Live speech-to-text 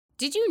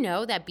Did you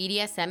know that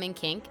BDSM and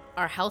Kink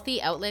are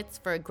healthy outlets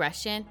for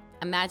aggression,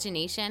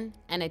 imagination,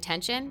 and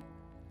attention?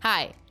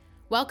 Hi,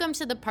 welcome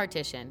to The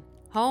Partition,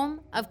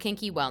 home of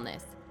kinky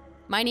wellness.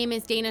 My name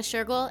is Dana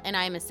Shergill, and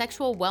I am a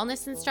sexual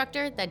wellness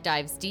instructor that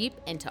dives deep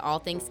into all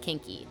things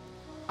kinky.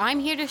 I'm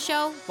here to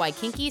show why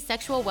kinky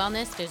sexual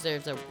wellness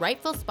deserves a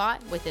rightful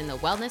spot within the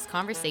wellness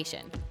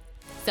conversation.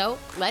 So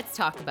let's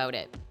talk about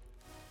it.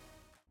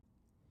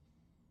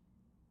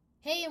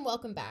 Hey, and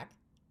welcome back.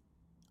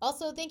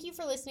 Also, thank you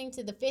for listening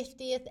to the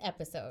 50th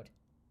episode.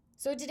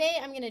 So today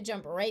I'm going to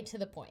jump right to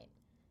the point.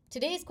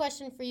 Today's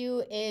question for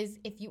you is,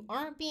 if you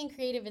aren't being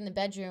creative in the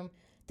bedroom,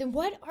 then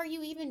what are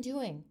you even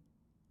doing?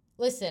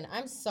 Listen,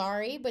 I'm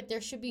sorry, but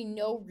there should be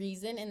no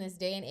reason in this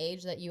day and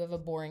age that you have a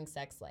boring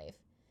sex life.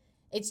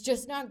 It's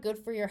just not good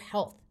for your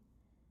health.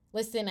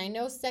 Listen, I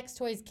know sex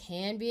toys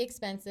can be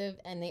expensive,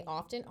 and they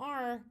often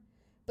are,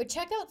 but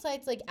check out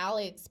sites like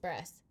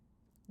AliExpress.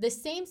 The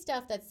same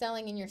stuff that's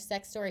selling in your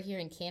sex store here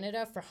in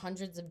Canada for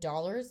hundreds of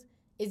dollars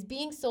is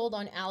being sold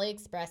on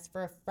AliExpress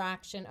for a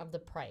fraction of the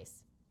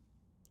price.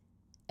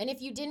 And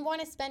if you didn't want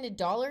to spend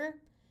 $1,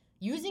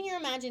 using your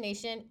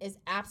imagination is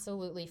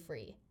absolutely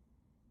free.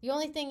 The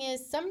only thing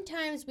is,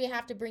 sometimes we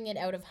have to bring it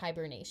out of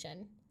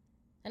hibernation.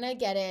 And I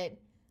get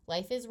it,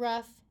 life is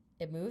rough,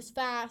 it moves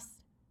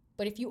fast,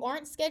 but if you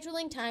aren't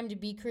scheduling time to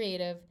be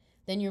creative,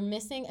 then you're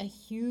missing a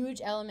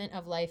huge element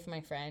of life,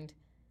 my friend.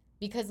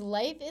 Because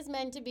life is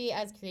meant to be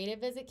as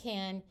creative as it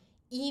can,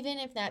 even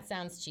if that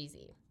sounds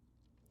cheesy.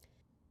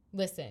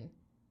 Listen,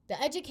 the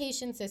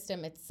education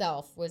system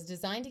itself was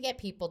designed to get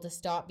people to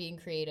stop being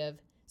creative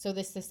so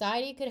the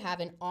society could have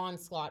an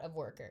onslaught of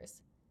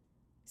workers.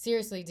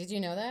 Seriously, did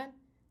you know that?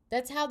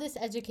 That's how this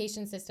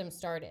education system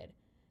started.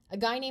 A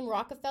guy named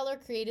Rockefeller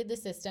created the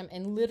system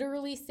and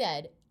literally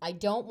said, "I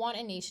don't want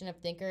a nation of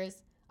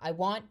thinkers, I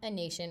want a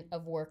nation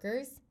of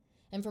workers."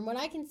 And from what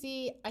I can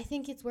see, I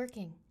think it's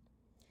working.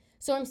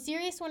 So I'm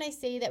serious when I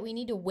say that we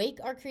need to wake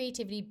our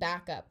creativity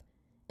back up,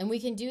 and we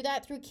can do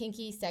that through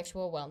kinky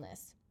sexual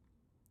wellness.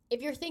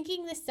 If you're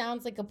thinking this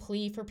sounds like a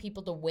plea for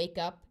people to wake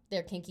up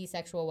their kinky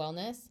sexual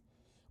wellness,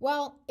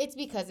 well, it's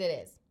because it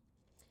is.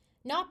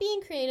 Not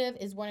being creative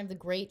is one of the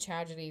great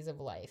tragedies of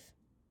life.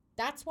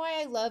 That's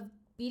why I love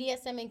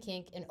BDSM and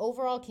kink and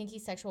overall kinky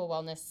sexual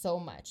wellness so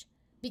much,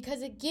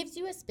 because it gives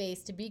you a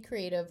space to be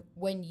creative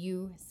when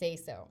you say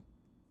so.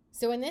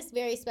 So in this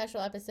very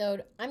special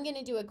episode, I'm going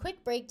to do a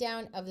quick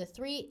breakdown of the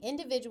 3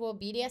 individual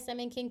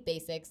BDSM and kink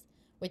basics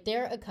with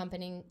their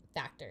accompanying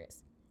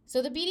factors.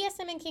 So the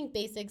BDSM and kink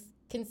basics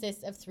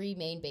consists of 3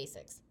 main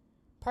basics: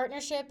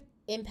 partnership,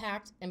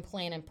 impact, and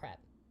plan and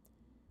prep.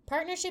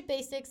 Partnership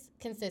basics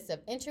consists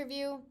of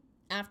interview,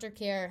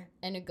 aftercare,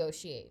 and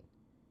negotiate.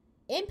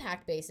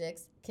 Impact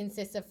basics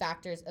consists of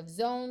factors of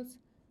zones,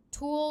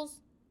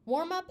 tools,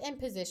 warm-up and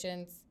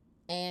positions,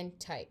 and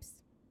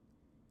types.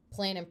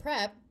 Plan and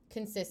prep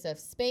consists of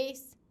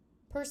space,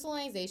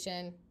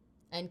 personalization,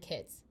 and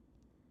kits.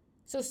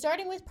 So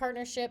starting with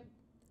partnership,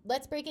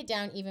 let's break it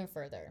down even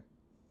further.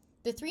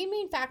 The 3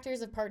 main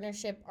factors of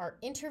partnership are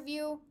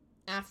interview,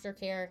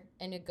 aftercare,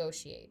 and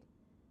negotiate.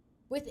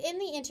 Within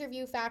the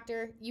interview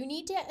factor, you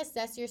need to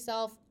assess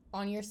yourself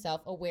on your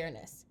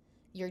self-awareness,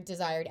 your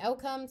desired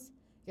outcomes,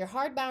 your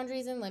hard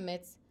boundaries and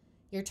limits,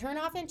 your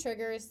turn-off and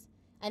triggers,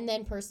 and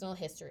then personal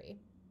history.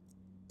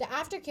 The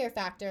aftercare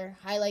factor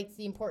highlights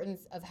the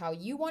importance of how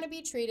you want to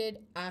be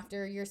treated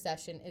after your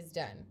session is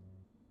done.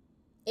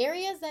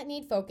 Areas that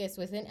need focus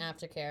within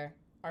aftercare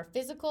are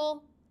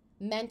physical,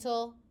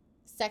 mental,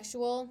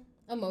 sexual,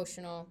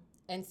 emotional,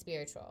 and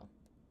spiritual.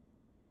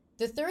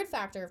 The 3rd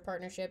factor of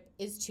partnership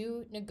is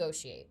to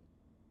negotiate.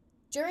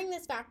 During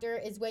this factor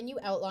is when you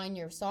outline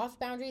your soft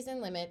boundaries and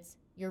limits,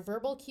 your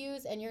verbal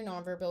cues and your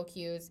nonverbal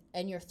cues,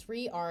 and your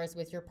 3 R's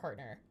with your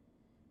partner.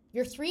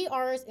 Your 3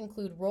 R's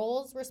include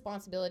roles,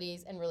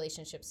 responsibilities, and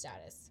relationship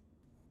status.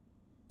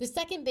 The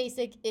 2nd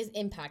basic is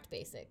impact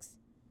basics.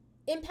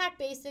 Impact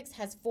basics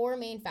has 4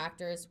 main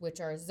factors, which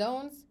are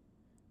zones,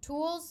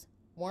 tools,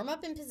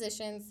 warm-up and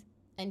positions,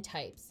 and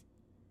types.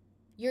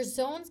 Your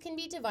zones can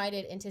be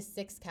divided into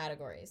 6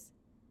 categories: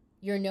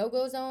 your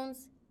no-go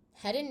zones,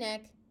 head and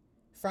neck,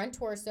 front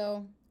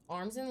torso,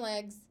 arms and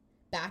legs,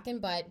 back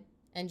and butt,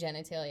 and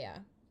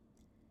genitalia.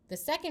 The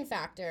 2nd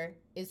factor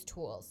is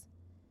tools.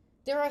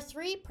 There are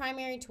 3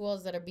 primary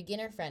tools that are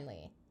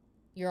beginner-friendly: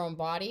 your own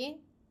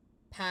body,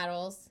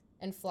 paddles,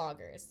 and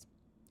floggers.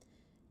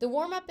 The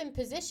warm-up and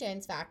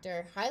positions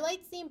factor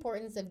highlights the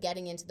importance of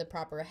getting into the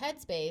proper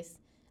headspace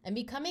and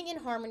becoming in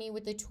harmony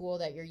with the tool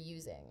that you're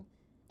using,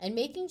 and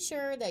making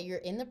sure that you're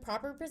in the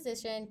proper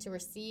position to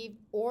receive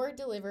or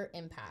deliver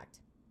impact.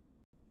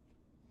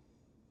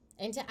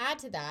 And to add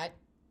to that,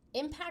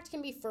 impact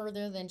can be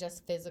further than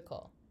just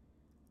physical.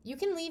 You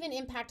can leave an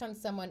impact on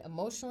someone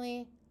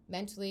emotionally,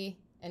 mentally,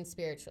 and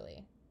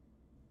spiritually.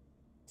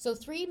 So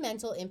 3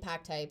 mental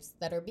impact types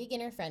that are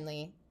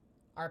beginner-friendly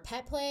are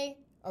pet play,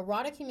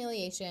 erotic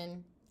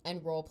humiliation,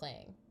 and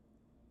role-playing.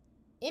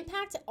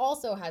 Impact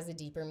also has a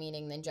deeper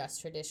meaning than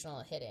just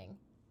traditional hitting.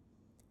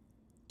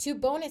 2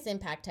 bonus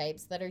impact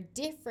types that are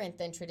different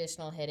than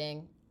traditional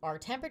hitting are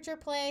temperature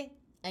play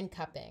and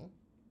cupping.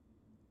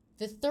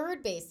 The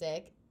third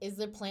basic is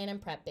the plan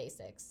and prep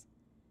basics.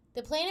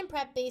 The plan and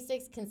prep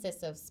basics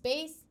consist of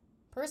space,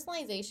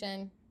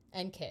 personalization,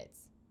 and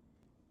kids.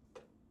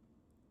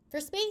 For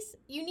space,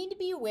 you need to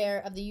be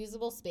aware of the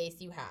usable space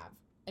you have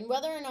and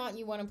whether or not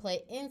you want to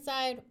play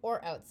inside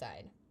or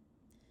outside.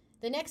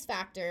 The next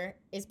factor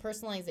is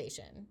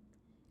personalization.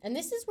 And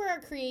this is where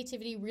our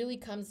creativity really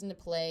comes into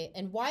play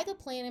and why the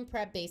plan and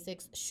prep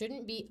basics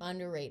shouldn't be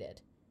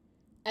underrated.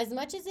 As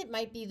much as it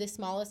might be the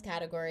smallest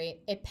category,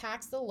 it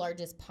packs the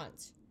largest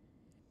punch.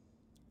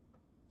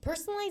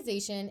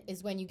 Personalization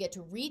is when you get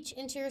to reach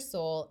into your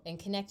soul and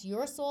connect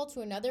your soul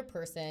to another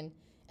person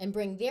and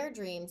bring their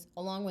dreams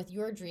along with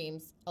your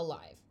dreams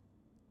alive.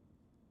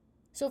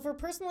 So for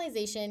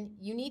personalization,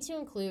 you need to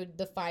include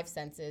the 5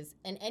 senses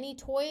and any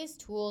toys,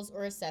 tools,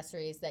 or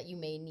accessories that you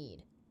may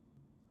need.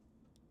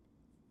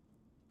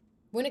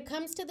 When it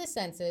comes to the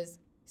senses,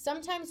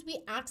 sometimes we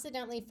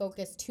accidentally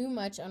focus too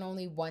much on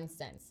only one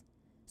sense.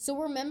 So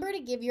remember to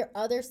give your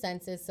other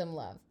senses some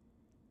love.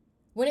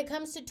 When it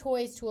comes to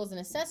toys, tools, and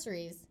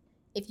accessories,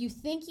 if you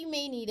think you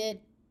may need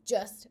it,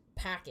 just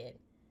pack it.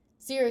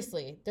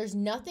 Seriously, there's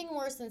nothing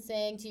worse than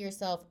saying to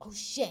yourself, oh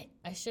shit,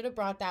 I should have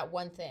brought that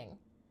one thing.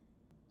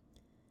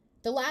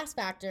 The last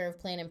factor of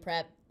plan and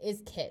prep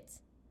is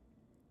kits.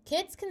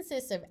 Kits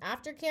consist of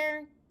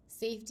aftercare,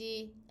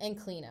 safety, and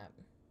cleanup.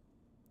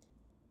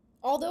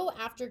 Although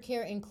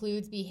aftercare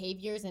includes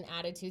behaviors and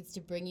attitudes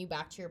to bring you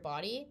back to your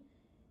body,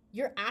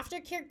 your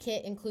aftercare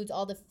kit includes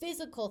all the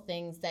physical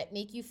things that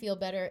make you feel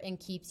better and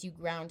keeps you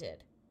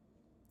grounded.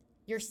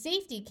 Your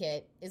safety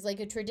kit is like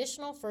a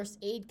traditional first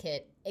aid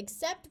kit,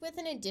 except with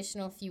an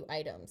additional few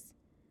items.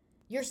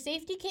 Your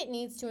safety kit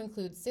needs to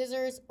include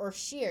scissors or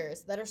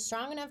shears that are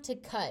strong enough to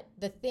cut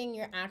the thing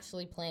you're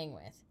actually playing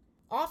with.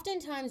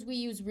 Oftentimes we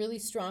use really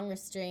strong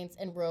restraints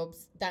and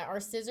ropes that our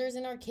scissors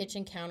in our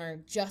kitchen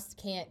counter just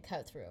can't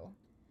cut through.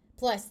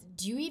 Plus,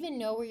 do you even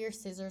know where your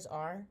scissors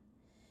are?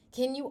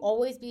 Can you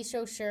always be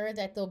so sure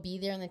that they'll be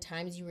there in the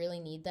times you really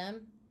need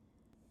them?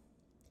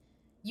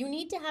 You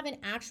need to have an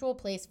actual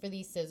place for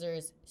these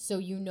scissors so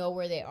you know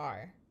where they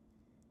are.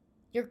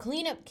 Your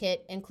cleanup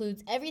kit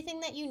includes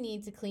everything that you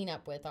need to clean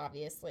up with,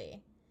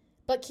 obviously.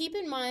 But keep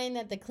in mind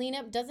that the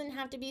cleanup doesn't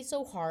have to be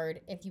so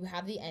hard if you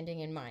have the ending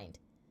in mind.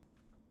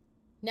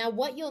 Now,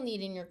 what you'll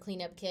need in your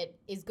cleanup kit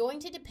is going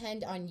to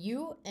depend on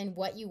you and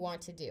what you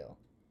want to do.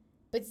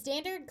 But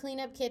standard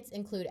cleanup kits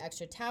include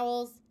extra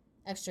towels,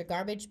 extra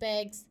garbage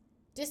bags,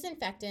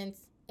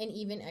 disinfectants, and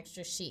even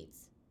extra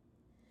sheets.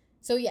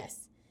 So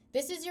yes,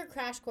 this is your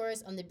crash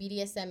course on the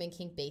BDSM and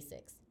kink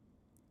basics.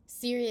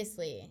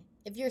 Seriously,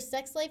 if your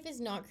sex life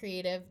is not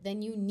creative,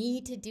 then you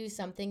need to do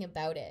something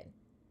about it.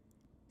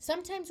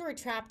 Sometimes we're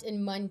trapped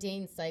in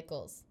mundane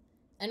cycles,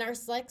 and our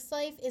sex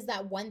life is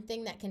that one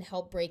thing that can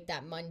help break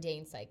that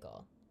mundane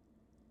cycle.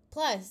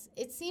 Plus,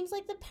 it seems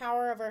like the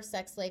power of our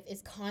sex life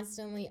is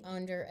constantly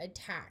under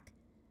attack.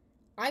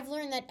 I've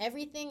learned that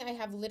everything I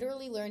have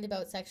literally learned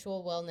about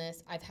sexual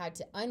wellness, I've had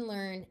to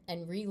unlearn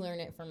and relearn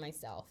it for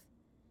myself.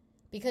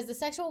 Because the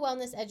sexual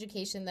wellness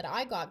education that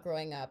I got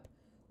growing up,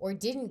 or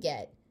didn't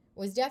get,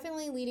 was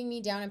definitely leading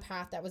me down a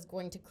path that was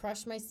going to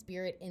crush my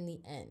spirit in the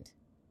end.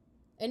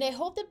 And I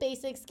hope the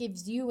basics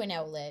gives you an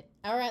outlet,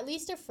 or at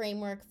least a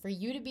framework for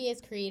you to be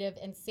as creative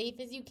and safe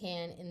as you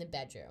can in the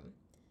bedroom.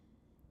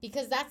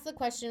 Because that's the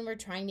question we're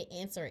trying to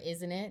answer,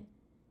 isn't it?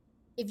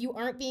 If you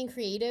aren't being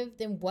creative,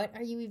 then what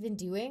are you even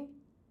doing?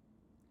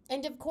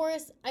 And of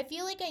course, I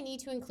feel like I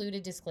need to include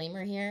a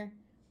disclaimer here.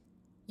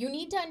 You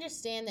need to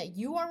understand that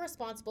you are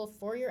responsible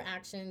for your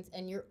actions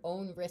and your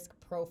own risk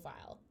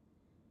profile.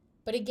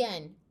 But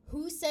again,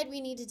 who said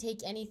we need to take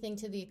anything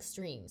to the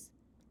extremes?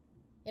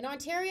 In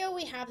Ontario,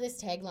 we have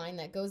this tagline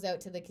that goes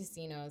out to the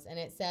casinos, and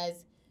it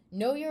says,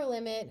 know your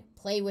limit,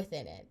 play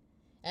within it.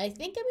 And I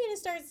think I'm going to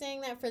start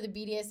saying that for the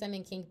BDSM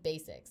and kink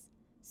basics.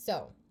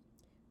 So,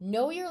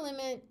 know your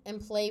limit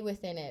and play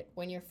within it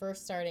when you're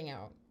first starting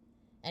out.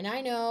 And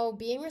I know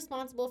being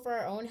responsible for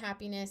our own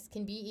happiness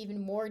can be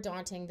even more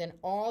daunting than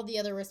all the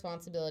other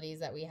responsibilities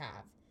that we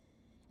have.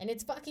 And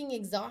it's fucking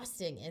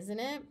exhausting, isn't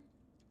it?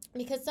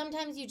 Because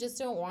sometimes you just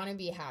don't want to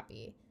be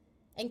happy.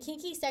 And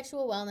kinky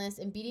sexual wellness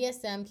and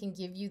BDSM can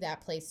give you that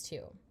place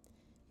too.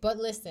 But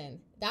listen,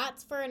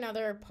 that's for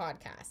another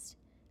podcast.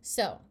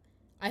 So,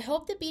 I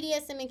hope the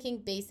BDSM and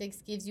kink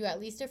basics gives you at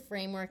least a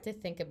framework to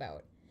think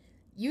about.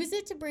 Use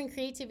it to bring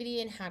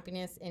creativity and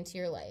happiness into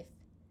your life.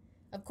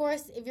 Of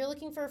course, if you're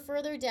looking for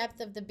further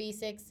depth of the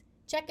basics,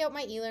 check out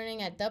my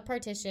e-learning at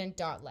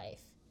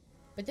thepartition.life.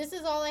 But this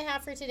is all I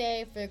have for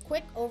today for a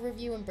quick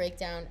overview and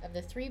breakdown of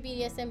the 3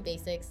 BDSM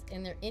basics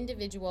and their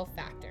individual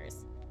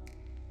factors.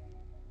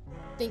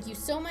 Thank you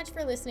so much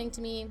for listening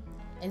to me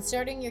and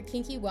starting your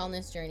kinky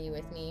wellness journey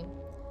with me.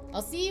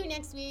 I'll see you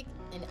next week,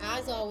 and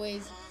as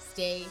always,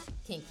 stay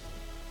kinky.